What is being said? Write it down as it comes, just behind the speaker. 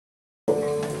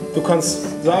Du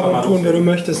kannst sagen und tun, wer du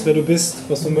möchtest, wer du bist,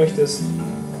 was du möchtest,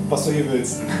 was du hier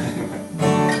willst.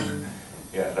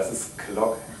 Ja, das ist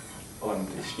Klock und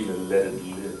ich spiele Let It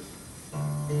Live.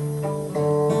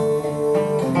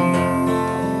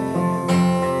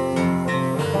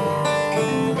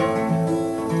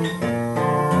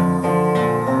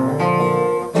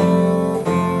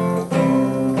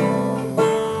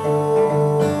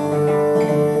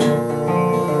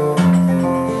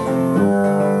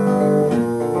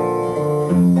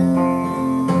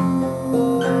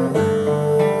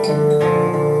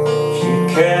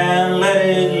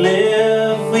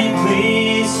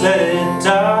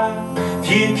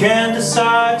 If you can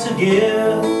decide to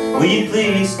give, will you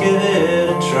please give it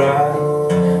a try?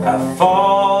 I've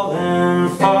fallen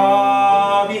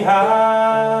far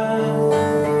behind,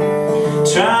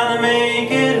 trying to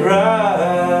make it right.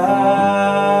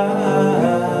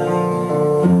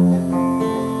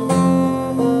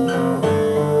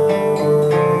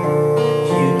 If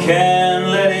you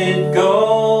can let it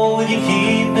go, will you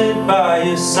keep it by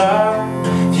your side?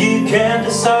 If you can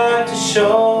decide to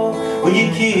show, will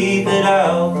you keep it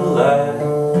out the light?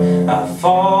 I've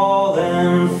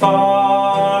fallen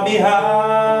far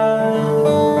behind,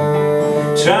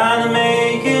 trying to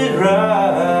make it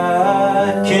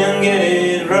right, can't get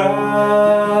it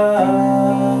right.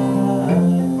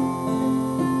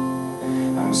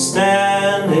 I'm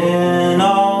standing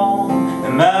on a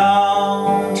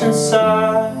mountainside,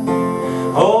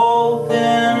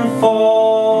 hoping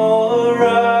for a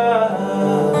ride,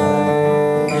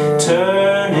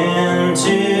 turning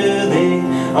to the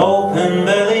open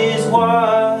bellies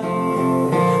wide,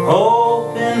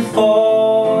 hoping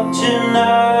for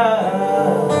tonight.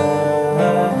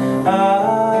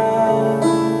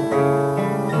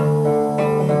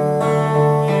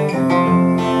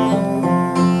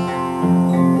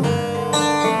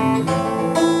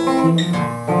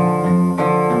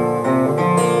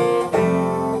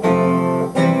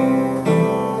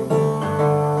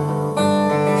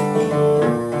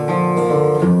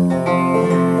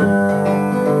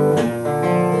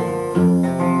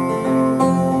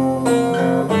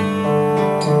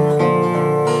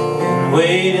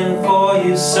 Waiting for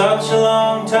you such a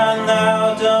long time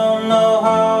now, don't know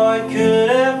how I could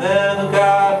have ever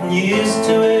gotten used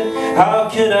to it. How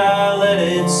could I let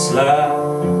it slide?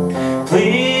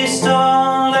 Please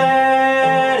don't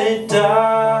let it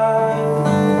die.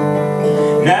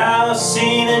 Now I've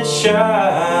seen it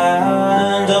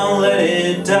shine, don't let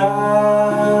it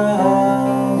die.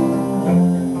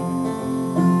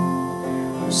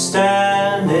 I'm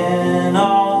standing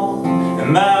on a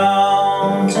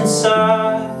mountainside,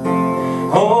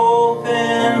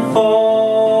 hoping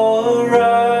for a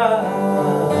ride,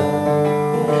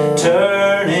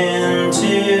 turning to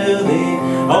the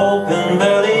open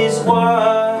bellies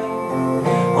wide,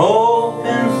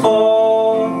 hoping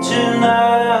for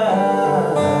tonight.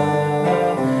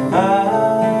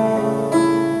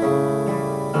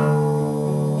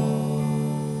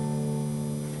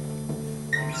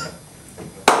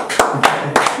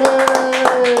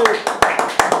 Yay!